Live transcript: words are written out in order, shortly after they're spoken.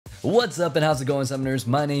What's up and how's it going, Summoners?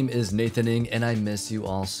 My name is Nathaning and I miss you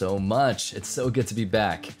all so much. It's so good to be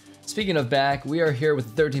back. Speaking of back, we are here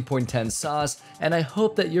with 13.10 sauce and I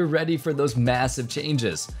hope that you're ready for those massive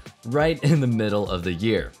changes right in the middle of the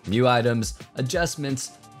year. New items,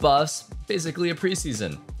 adjustments, buffs, basically a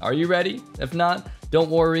preseason. Are you ready? If not,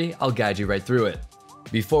 don't worry, I'll guide you right through it.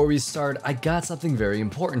 Before we start, I got something very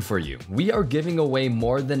important for you. We are giving away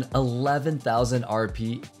more than 11,000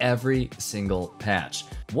 RP every single patch.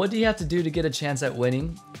 What do you have to do to get a chance at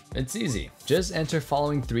winning? It's easy. Just enter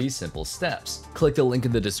following 3 simple steps. Click the link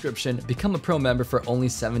in the description, become a pro member for only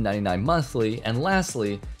 $7.99 monthly, and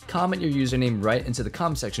lastly, comment your username right into the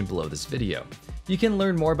comment section below this video. You can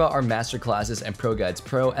learn more about our masterclasses and ProGuides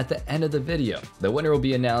Pro at the end of the video. The winner will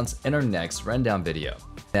be announced in our next rundown video.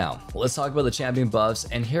 Now, let's talk about the champion buffs,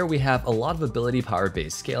 and here we have a lot of ability power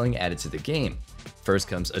based scaling added to the game. First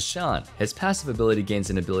comes Akshan. His passive ability gains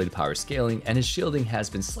an ability power scaling, and his shielding has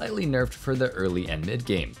been slightly nerfed for the early and mid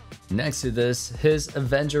game. Next to this, his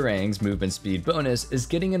Avengerang's movement speed bonus is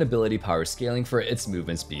getting an ability power scaling for its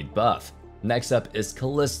movement speed buff. Next up is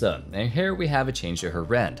Kalista, and here we have a change to her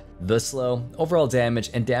rend. The slow, overall damage,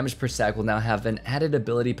 and damage per stack will now have an added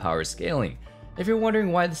ability power scaling. If you're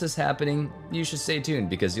wondering why this is happening, you should stay tuned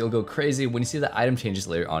because you'll go crazy when you see the item changes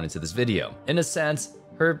later on into this video. In a sense,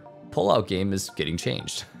 her pullout game is getting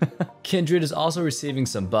changed. Kindred is also receiving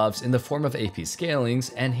some buffs in the form of AP scalings,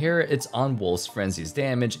 and here it's on Wolf's Frenzy's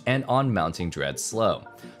damage and on Mounting Dread's slow.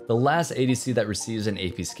 The last ADC that receives an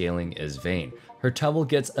AP scaling is Vayne. Her tumble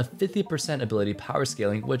gets a 50% ability power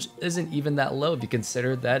scaling, which isn't even that low if you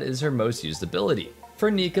consider that is her most used ability. For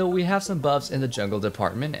Neeko, we have some buffs in the jungle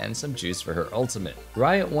department and some juice for her ultimate.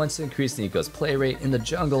 Riot wants to increase Neeko's play rate in the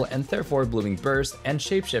jungle, and therefore Blooming Burst and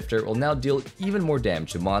Shapeshifter will now deal even more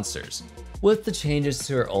damage to monsters. With the changes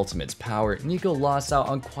to her ultimate's power, Neeko lost out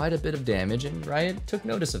on quite a bit of damage and Riot took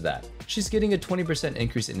notice of that. She's getting a 20%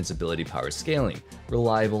 increase in its ability power scaling,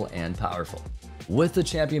 reliable and powerful. With the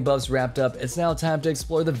champion buffs wrapped up, it's now time to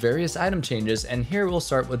explore the various item changes, and here we'll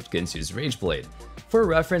start with Guinsoo's Rageblade. For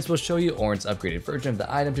reference, we'll show you Ornn's upgraded version of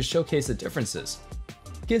the item to showcase the differences.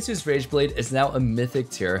 Guinsoo's Rageblade is now a mythic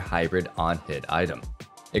tier hybrid on-hit item.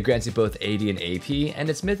 It grants you both AD and AP, and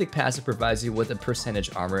its mythic passive provides you with a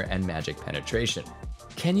percentage armor and magic penetration.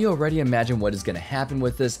 Can you already imagine what is going to happen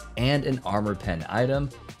with this and an armor pen item?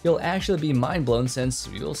 You'll actually be mind blown since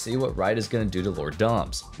you'll see what Riot is going to do to Lord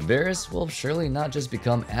Doms. Varus will surely not just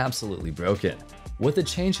become absolutely broken. With the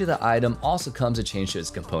change to the item also comes a change to its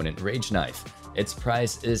component Rageknife. Its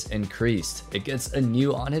price is increased. It gets a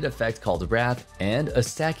new on-hit effect called Wrath and a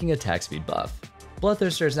stacking attack speed buff.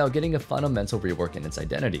 Bloodthirster is now getting a fundamental rework in its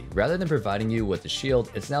identity. Rather than providing you with a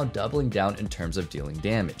shield, it's now doubling down in terms of dealing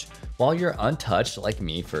damage. While you're untouched, like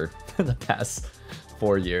me for the past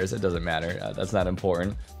 4 years, it doesn't matter, that's not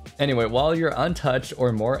important. Anyway, while you're untouched,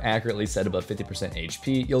 or more accurately set above 50%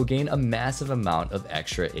 HP, you'll gain a massive amount of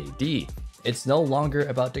extra AD. It's no longer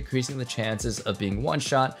about decreasing the chances of being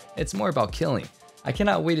one-shot, it's more about killing. I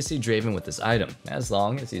cannot wait to see Draven with this item, as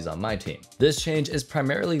long as he's on my team. This change is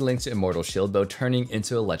primarily linked to Immortal Shieldbow turning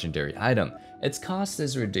into a legendary item. Its cost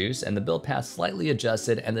is reduced and the build path slightly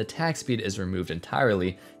adjusted, and the attack speed is removed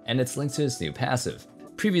entirely, and it's linked to its new passive.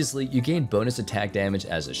 Previously, you gained bonus attack damage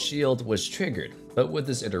as a shield was triggered, but with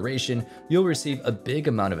this iteration, you'll receive a big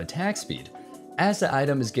amount of attack speed. As the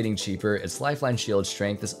item is getting cheaper, its lifeline shield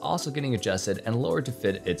strength is also getting adjusted and lowered to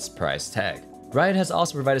fit its price tag. Riot has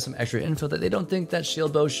also provided some extra info that they don't think that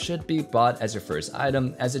Shieldbow should be bought as your first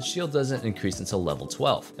item, as its shield doesn't increase until level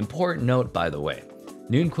 12. Important note, by the way,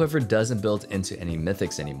 Noon Quiver doesn't build into any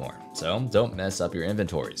mythics anymore, so don't mess up your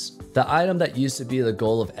inventories. The item that used to be the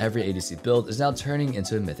goal of every ADC build is now turning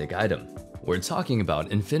into a mythic item. We're talking about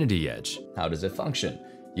Infinity Edge. How does it function?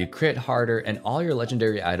 You crit harder and all your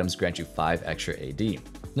legendary items grant you 5 extra AD.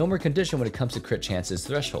 No more condition when it comes to crit chances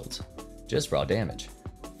thresholds, just raw damage.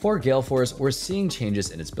 For Galeforce, we're seeing changes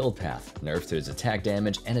in its build path, nerfed to its attack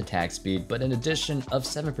damage and attack speed, but an addition of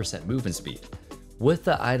 7% movement speed. With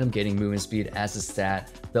the item gaining movement speed as a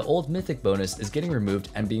stat, the old mythic bonus is getting removed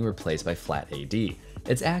and being replaced by flat AD.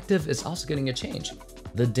 Its active is also getting a change.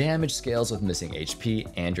 The damage scales with missing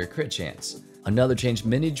HP and your crit chance. Another change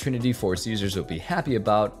many Trinity Force users will be happy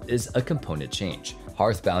about is a component change.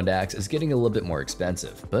 Hearthbound Axe is getting a little bit more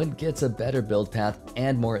expensive, but gets a better build path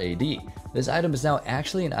and more AD. This item is now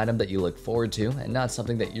actually an item that you look forward to and not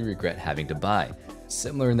something that you regret having to buy.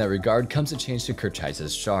 Similar in that regard comes a change to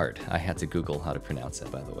Kircheis Shard. I had to Google how to pronounce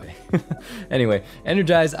that, by the way. Anyway,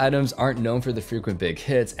 energized items aren't known for the frequent big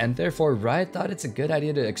hits, and therefore Riot thought it's a good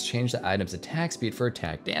idea to exchange the item's attack speed for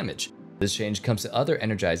attack damage. This change comes to other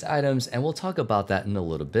energized items, and we'll talk about that in a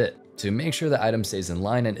little bit. To make sure the item stays in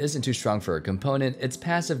line and isn't too strong for a component, its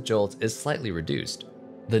passive jolt is slightly reduced.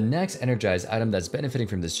 The next energized item that's benefiting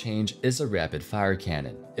from this change is a rapid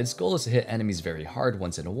Firecannon. Its goal is to hit enemies very hard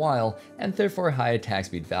once in a while, and therefore high attack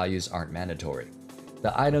speed values aren't mandatory.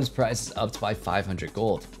 The item's price is upped by 500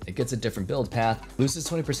 gold. It gets a different build path, loses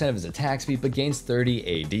 20% of its attack speed but gains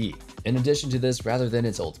 30 AD. In addition to this, rather than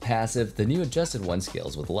its old passive, the new adjusted one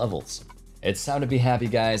scales with levels. It's time to be happy,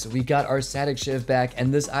 guys. We got our Statikk Shiv back,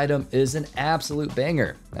 and this item is an absolute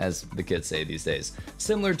banger, as the kids say these days.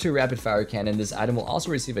 Similar to Rapid Firecannon, this item will also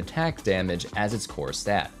receive attack damage as its core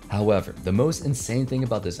stat. However, the most insane thing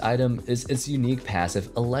about this item is its unique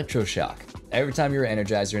passive Electroshock. Every time you're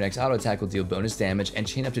energized, your next auto attack will deal bonus damage and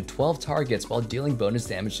chain up to 12 targets while dealing bonus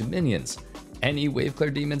damage to minions. Any wave clear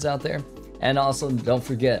demons out there? And also, don't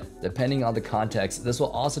forget, depending on the context, this will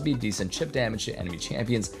also be decent chip damage to enemy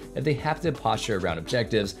champions if they have to posture around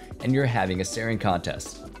objectives and you're having a staring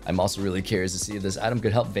contest. I'm also really curious to see if this item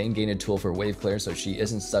could help Vayne gain a tool for wave clear so she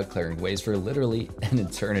isn't stuck clearing waves for literally an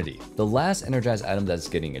eternity. The last energized item that's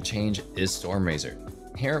getting a change is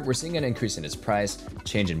Stormrazor. Here, we're seeing an increase in its price,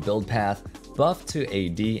 change in build path, buff to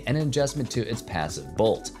AD, and an adjustment to its passive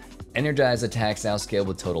bolt. Energized attacks now scale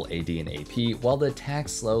with total AD and AP, while the attack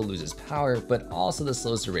slow loses power, but also the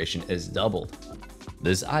slow's duration is doubled.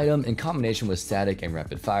 This item, in combination with static and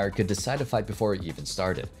rapid fire, could decide to fight before it even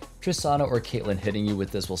started. Tristana or Caitlyn hitting you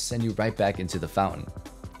with this will send you right back into the fountain.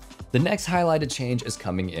 The next highlighted change is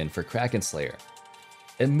coming in for Kraken Slayer.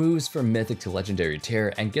 It moves from Mythic to Legendary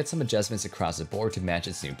tier and gets some adjustments across the board to match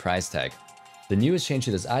its new price tag. The newest change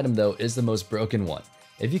to this item though is the most broken one.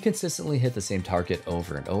 If you consistently hit the same target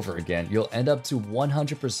over and over again, you'll end up to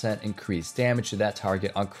 100% increased damage to that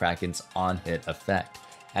target on Kraken's on-hit effect.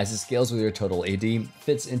 As it scales with your total AD,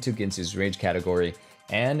 fits into Guinsoo's range category,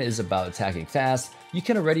 and is about attacking fast, you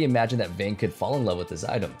can already imagine that Vayne could fall in love with this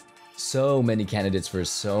item. So many candidates for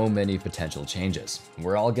so many potential changes.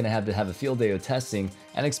 We're all gonna have to have a field day of testing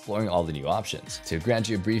and exploring all the new options. To grant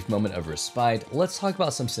you a brief moment of respite, let's talk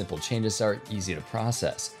about some simple changes that are easy to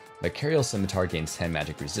process. Mercurial Scimitar gains 10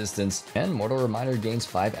 magic resistance, and Mortal Reminder gains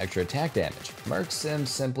 5 extra attack damage. Merc Sim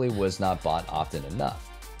simply was not bought often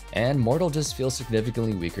enough. And Mortal just feels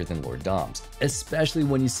significantly weaker than Lord Dom's, especially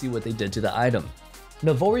when you see what they did to the item.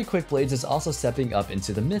 Navori Quickblades is also stepping up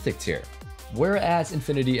into the Mythic tier. Whereas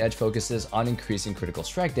Infinity Edge focuses on increasing critical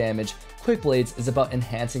strike damage, Quickblades is about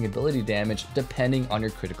enhancing ability damage depending on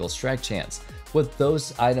your critical strike chance. With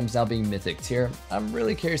those items now being Mythic tier, I'm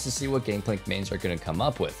really curious to see what Gangplank mains are going to come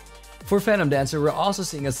up with. For Phantom Dancer, we're also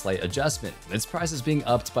seeing a slight adjustment. Its price is being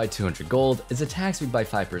upped by 200 gold, its attack speed by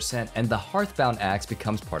 5%, and the Hearthbound Axe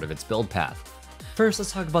becomes part of its build path. First,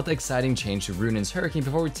 let's talk about the exciting change to Runaan's Hurricane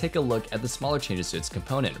before we take a look at the smaller changes to its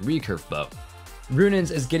component, Recurve Bow.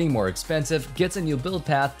 Runaan's is getting more expensive, gets a new build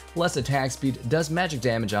path, less attack speed, does magic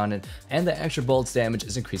damage on it, and the extra bolts damage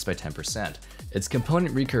is increased by 10%. Its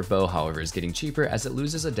component Recurve Bow, however, is getting cheaper as it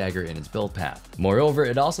loses a dagger in its build path. Moreover,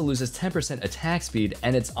 it also loses 10% attack speed,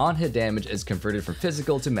 and its on-hit damage is converted from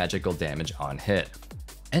physical to magical damage on hit.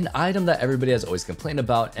 An item that everybody has always complained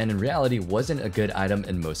about, and in reality wasn't a good item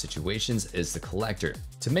in most situations, is the Collector.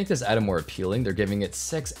 To make this item more appealing, they're giving it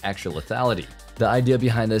 6 extra lethality. The idea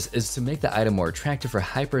behind this is to make the item more attractive for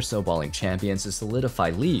hyper snowballing champions to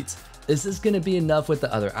solidify leads. Is this going to be enough with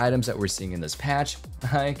the other items that we're seeing in this patch?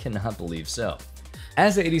 I cannot believe so.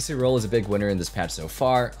 As the ADC role is a big winner in this patch so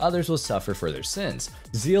far, others will suffer for their sins.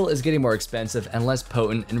 Zeal is getting more expensive and less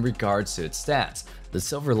potent in regards to its stats. The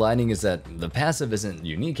silver lining is that the passive isn't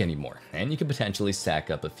unique anymore, and you can potentially stack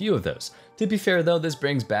up a few of those. To be fair though, this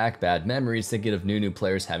brings back bad memories thinking of new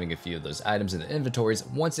players having a few of those items in the inventories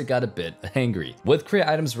once it got a bit angry. With crit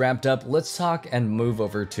items wrapped up, let's talk and move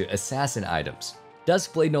over to assassin items.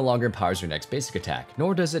 Duskblade no longer empowers your next basic attack,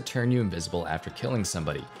 nor does it turn you invisible after killing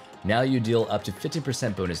somebody. Now you deal up to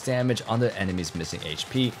 15% bonus damage on the enemy's missing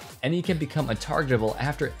HP, and you can become untargetable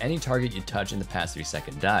after any target you touch in the past 3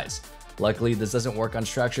 seconds dies. Luckily, this doesn't work on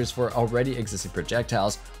structures for already existing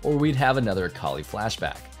projectiles, or we'd have another Kali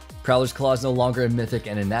flashback. Prowler's Claw is no longer a mythic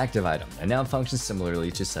and inactive item, and now functions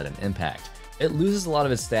similarly to Sudden Impact. It loses a lot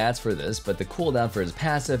of its stats for this, but the cooldown for its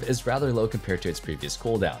passive is rather low compared to its previous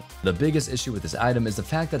cooldown. The biggest issue with this item is the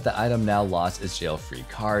fact that the item now lost its jail-free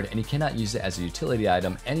card, and you cannot use it as a utility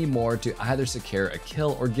item anymore to either secure a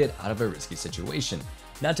kill or get out of a risky situation.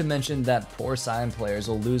 Not to mention that poor Scion players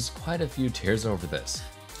will lose quite a few tiers over this.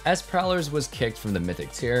 As Prowler's was kicked from the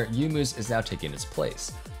Mythic tier, Yumu's is now taking its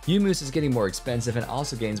place. Yumus is getting more expensive and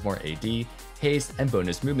also gains more AD, haste, and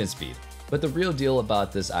bonus movement speed. But the real deal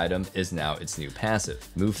about this item is now its new passive,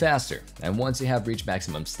 Move Faster, and once you have reached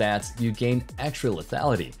maximum stats, you gain extra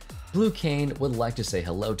lethality. Blue Kayn would like to say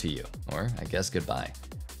hello to you, or I guess goodbye.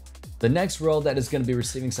 The next role that is going to be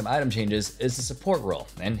receiving some item changes is the support role,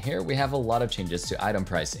 and here we have a lot of changes to item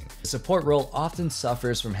pricing. The support role often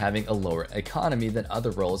suffers from having a lower economy than other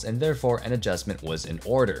roles, and therefore an adjustment was in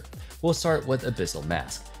order. We'll start with Abyssal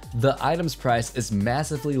Mask. The item's price is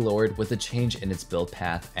massively lowered with a change in its build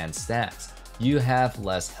path and stats. You have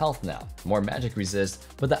less health now, more magic resist,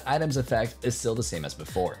 but the item's effect is still the same as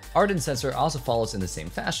before. Ardent Censer also follows in the same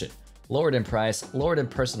fashion. Lowered in price, lowered in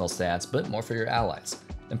personal stats, but more for your allies.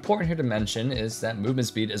 Important here to mention is that movement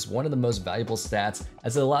speed is one of the most valuable stats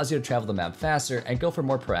as it allows you to travel the map faster and go for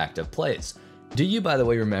more proactive plays. Do you, by the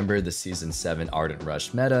way, remember the Season 7 Ardent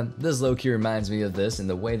Rush meta? This low-key reminds me of this in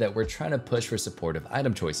the way that we're trying to push for supportive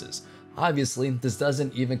item choices. Obviously, this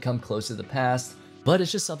doesn't even come close to the past, but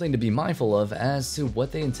it's just something to be mindful of as to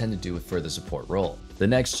what they intend to do for the support role. The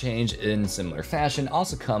next change in similar fashion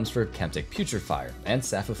also comes for Chemtech Putrifier and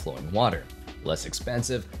Staff of Flowing Water. Less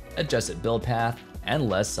expensive, adjusted build path, and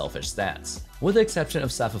less selfish stats, with the exception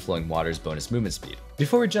of Staff of Flowing Water's bonus movement speed.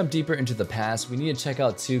 Before we jump deeper into the past, we need to check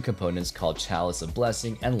out two components called Chalice of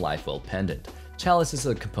Blessing and Lifewell Pendant. Chalice is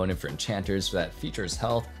a component for enchanters that features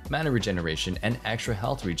health, mana regeneration, and extra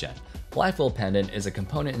health regen. Lifewell Pendant is a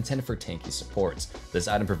component intended for tanky supports. This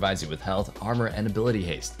item provides you with health, armor, and ability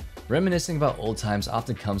haste. Reminiscing about old times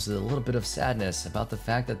often comes with a little bit of sadness about the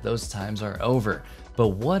fact that those times are over. But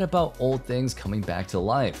what about old things coming back to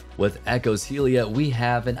life? With Echo's Helia, we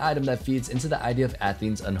have an item that feeds into the idea of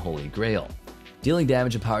Athene's Unholy Grail. Dealing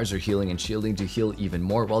damage empowers your healing and shielding to heal even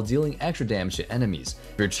more while dealing extra damage to enemies.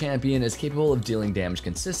 If your champion is capable of dealing damage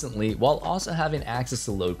consistently while also having access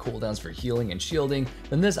to low cooldowns for healing and shielding,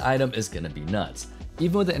 then this item is gonna be nuts.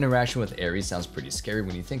 Even with the interaction with Ares sounds pretty scary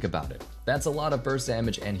when you think about it. That's a lot of burst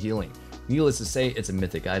damage and healing. Needless to say, it's a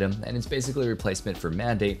mythic item, and it's basically a replacement for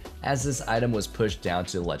Mandate, as this item was pushed down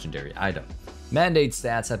to a legendary item. Mandate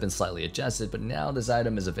stats have been slightly adjusted, but now this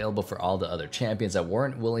item is available for all the other champions that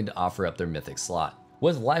weren't willing to offer up their mythic slot.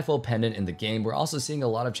 With Lifewell Pendant in the game, we're also seeing a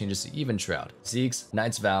lot of changes to Even Shroud, Zeke's,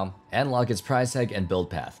 Knight's Vow, and Locket's price tag and build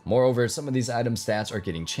path. Moreover, some of these item stats are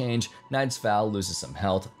getting changed. Knight's Vow loses some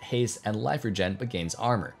health, haste, and life regen, but gains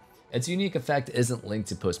armor. Its unique effect isn't linked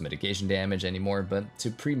to post-mitigation damage anymore, but to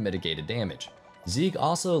pre-mitigated damage. Zeke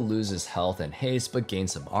also loses health and haste, but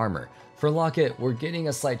gains some armor. For Locket, we're getting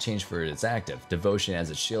a slight change for its active. Devotion as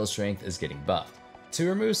its shield strength is getting buffed. To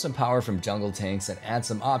remove some power from jungle tanks and add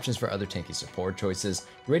some options for other tanky support choices,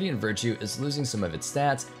 Radiant Virtue is losing some of its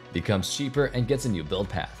stats, becomes cheaper, and gets a new build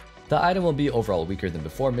path. The item will be overall weaker than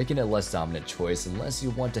before, making it a less dominant choice unless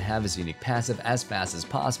you want to have his unique passive as fast as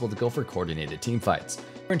possible to go for coordinated teamfights.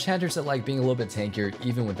 For enchanters that like being a little bit tankier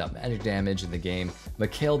even without magic damage in the game,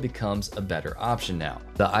 Mikhail becomes a better option now.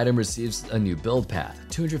 The item receives a new build path,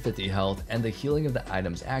 250 health, and the healing of the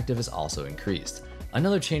item's active is also increased.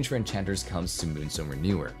 Another change for enchanters comes to Moonstone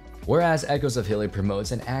Renewer. Whereas Echoes of Helia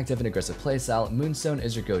promotes an active and aggressive playstyle, Moonstone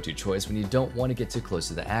is your go-to choice when you don't want to get too close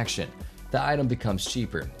to the action. The item becomes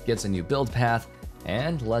cheaper, gets a new build path,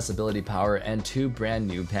 and less ability power and two brand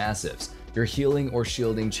new passives. Your healing or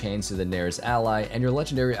shielding chains to the nearest ally, and your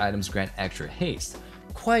legendary items grant extra haste.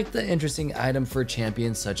 Quite the interesting item for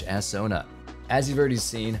champions such as Sona. As you've already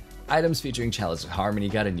seen, items featuring Chalice of Harmony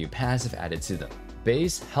got a new passive added to them.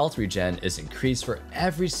 Base health regen is increased for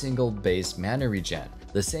every single base mana regen.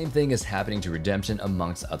 The same thing is happening to Redemption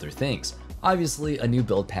amongst other things. Obviously, a new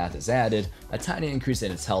build path is added, a tiny increase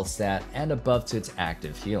in its health stat, and a buff to its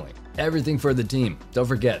active healing. Everything for the team. Don't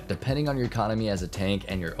forget, depending on your economy as a tank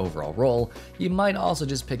and your overall role, you might also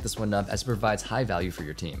just pick this one up as it provides high value for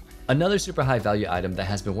your team. Another super high value item that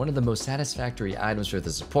has been one of the most satisfactory items for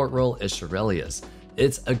the support role is Shurelya's.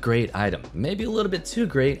 It's a great item, maybe a little bit too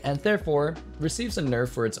great, and therefore receives a nerf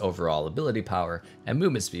for its overall ability power and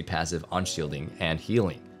movement speed passive on shielding and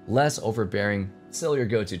healing. Less overbearing, still your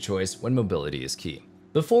go-to choice when mobility is key.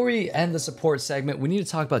 Before we end the support segment, we need to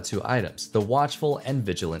talk about two items, the Watchful and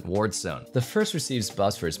Vigilant Wardstone. The first receives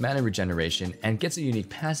buffs for its mana regeneration and gets a unique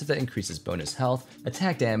passive that increases bonus health,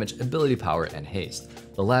 attack damage, ability power, and haste.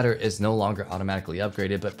 The latter is no longer automatically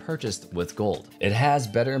upgraded but purchased with gold. It has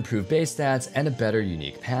better improved base stats and a better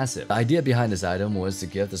unique passive. The idea behind this item was to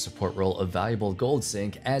give the support role a valuable gold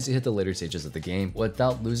sink as you hit the later stages of the game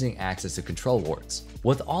without losing access to control wards.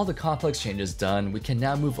 With all the complex changes done, we can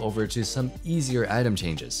now move over to some easier item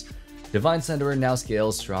changes. Divine Sunderer now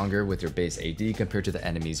scales stronger with your base AD compared to the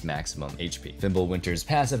enemy's maximum HP. Fimbulwinter's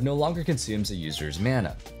passive no longer consumes a user's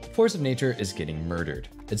mana. Force of Nature is getting murdered.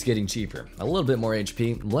 It's getting cheaper, a little bit more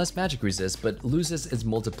HP, less magic resist, but loses its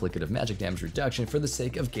multiplicative magic damage reduction for the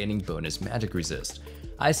sake of gaining bonus magic resist.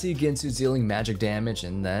 I see Guinsoo dealing magic damage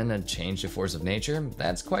and then a change to Force of Nature.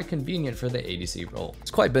 That's quite convenient for the ADC role.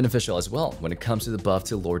 It's quite beneficial as well when it comes to the buff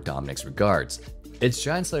to Lord Dominik's regards. Its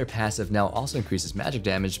Giant Slayer passive now also increases magic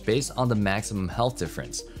damage based on the maximum health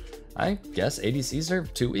difference. I guess ADCs are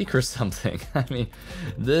too weak or something. I mean,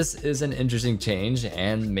 this is an interesting change,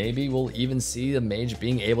 and maybe we'll even see the mage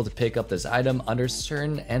being able to pick up this item under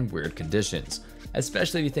certain and weird conditions,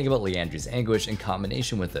 especially if you think about Liandry's Anguish in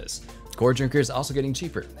combination with this. Core Drinker is also getting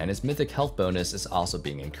cheaper, and its mythic health bonus is also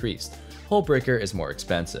being increased. Hullbreaker is more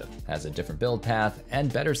expensive, has a different build path,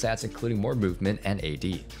 and better stats including more movement and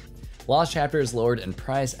AD. Lost Chapter is lowered in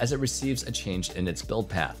price as it receives a change in its build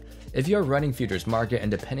path. If you're running Futures Market and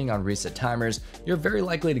depending on reset timers, you're very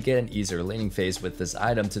likely to get an easier laning phase with this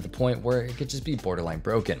item to the point where it could just be borderline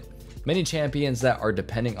broken. Many champions that are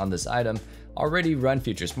depending on this item already run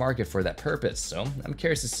Futures Market for that purpose, so I'm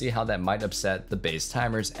curious to see how that might upset the base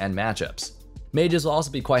timers and matchups. Mages will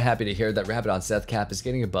also be quite happy to hear that Rabadon's Death Cap is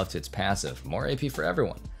getting a buff to its passive, more AP for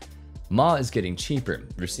everyone. Maw is getting cheaper,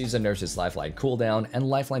 receives a nerf's lifeline cooldown, and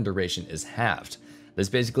lifeline duration is halved. This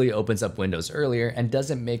basically opens up windows earlier and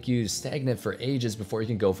doesn't make you stagnant for ages before you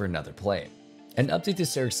can go for another play. An update to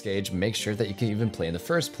Syrinx Gauge makes sure that you can even play in the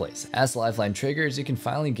first place. As lifeline triggers, you can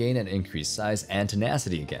finally gain an increased size and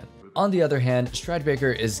tenacity again. On the other hand,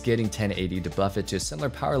 Stridebreaker is getting 1080 to buff it to a similar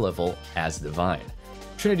power level as Divine.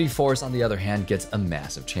 Trinity Force, on the other hand, gets a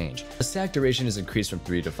massive change. The stack duration is increased from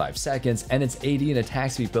 3 to 5 seconds, and its AD and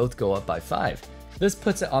attack speed both go up by 5. This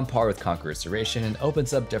puts it on par with Conqueror's Duration and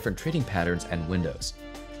opens up different trading patterns and windows.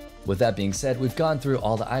 With that being said, we've gone through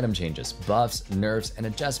all the item changes, buffs, nerfs, and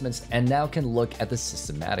adjustments, and now can look at the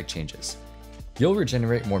systematic changes. You'll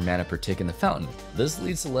regenerate more mana per tick in the fountain. This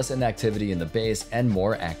leads to less inactivity in the base and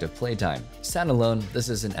more active playtime. Standalone, this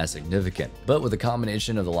isn't as significant, but with a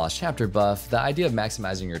combination of the Lost Chapter buff, the idea of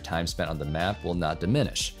maximizing your time spent on the map will not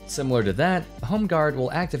diminish. Similar to that, Home Guard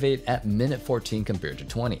will activate at minute 14 compared to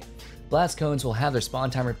 20. Blast Cones will have their spawn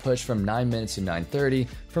timer pushed from 9 minutes to 9:30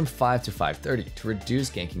 from 5 to 5:30 to reduce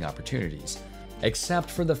ganking opportunities. Except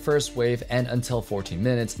for the first wave and until 14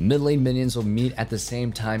 minutes, mid lane minions will meet at the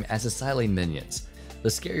same time as the side lane minions. The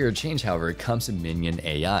scarier change, however, comes to minion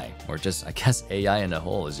AI, or just, I guess, AI in a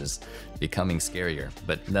whole is just becoming scarier,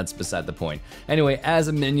 but that's beside the point. Anyway, as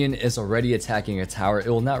a minion is already attacking a tower, it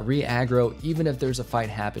will not re-aggro even if there's a fight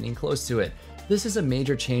happening close to it. This is a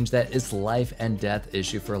major change that is life and death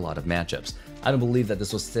issue for a lot of matchups. I don't believe that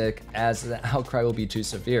this will stick, as the outcry will be too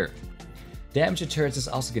severe. Damage to turrets is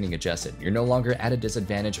also getting adjusted. You're no longer at a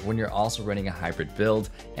disadvantage when you're also running a hybrid build,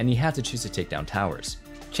 and you have to choose to take down towers.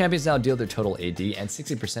 Champions now deal their total AD and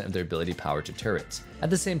 60% of their ability power to turrets. At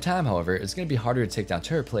the same time, however, it's going to be harder to take down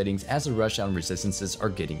turret platings as the rushdown resistances are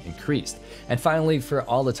getting increased. And finally, for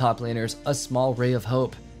all the top laners, a small ray of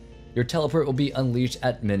hope. Your teleport will be unleashed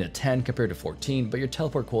at minute 10 compared to 14, but your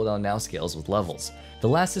teleport cooldown now scales with levels. The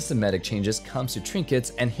last systematic changes comes to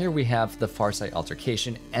trinkets, and here we have the Farsight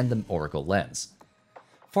Altercation and the Oracle Lens.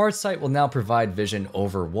 Farsight will now provide vision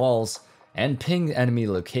over walls and ping enemy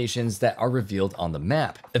locations that are revealed on the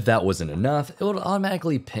map. If that wasn't enough, it would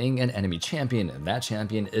automatically ping an enemy champion and that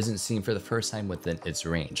champion isn't seen for the first time within its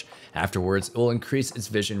range. Afterwards, it will increase its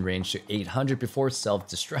vision range to 800 before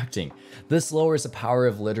self-destructing. This lowers the power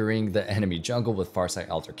of littering the enemy jungle with Farsight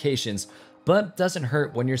Altercations, but doesn't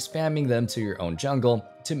hurt when you're spamming them to your own jungle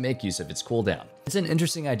to make use of its cooldown. It's an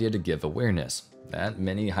interesting idea to give awareness that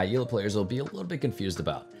many high elo players will be a little bit confused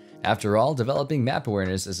about. After all, developing map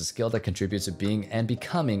awareness is a skill that contributes to being and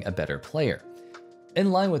becoming a better player.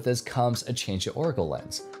 In line with this comes a change to Oracle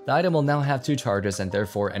Lens. The item will now have 2 charges and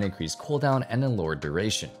therefore an increased cooldown and a lower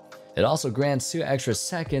duration. It also grants 2 extra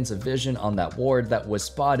seconds of vision on that ward that was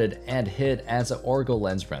spotted and hit as the Oracle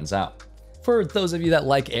Lens runs out. For those of you that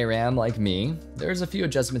like ARAM like me, there's a few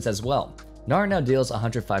adjustments as well. Gnar now deals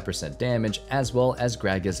 105% damage, as well as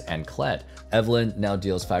Gragas and Kled. Evelynn now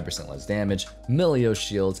deals 5% less damage, Milio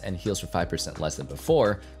shields and heals for 5% less than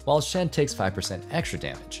before, while Shen takes 5% extra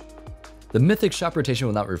damage. The Mythic shop rotation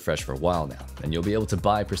will not refresh for a while now, and you'll be able to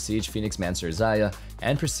buy Prestige Phoenix Mancer Zaya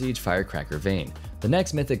and Prestige Firecracker Vayne. The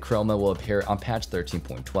next Mythic Chroma will appear on patch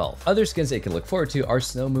 13.12. Other skins that you can look forward to are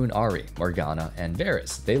Snow Moon Ahri, Morgana, and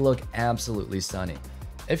Varus. They look absolutely stunning.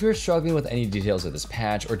 If you're struggling with any details of this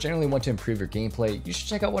patch or generally want to improve your gameplay, you should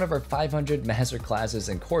check out one of our 500 master classes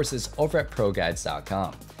and courses over at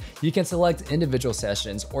ProGuides.com. You can select individual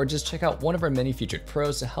sessions or just check out one of our many featured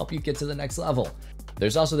pros to help you get to the next level.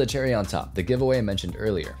 There's also the cherry on top, the giveaway I mentioned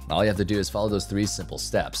earlier. All you have to do is follow those 3 simple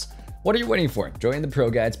steps. What are you waiting for? Join the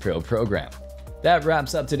ProGuides Pro program. That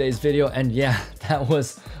wraps up today's video, and yeah, that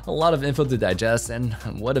was a lot of info to digest, and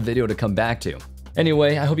what a video to come back to.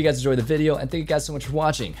 Anyway, I hope you guys enjoyed the video, and thank you guys so much for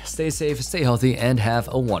watching. Stay safe, stay healthy, and have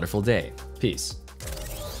a wonderful day. Peace.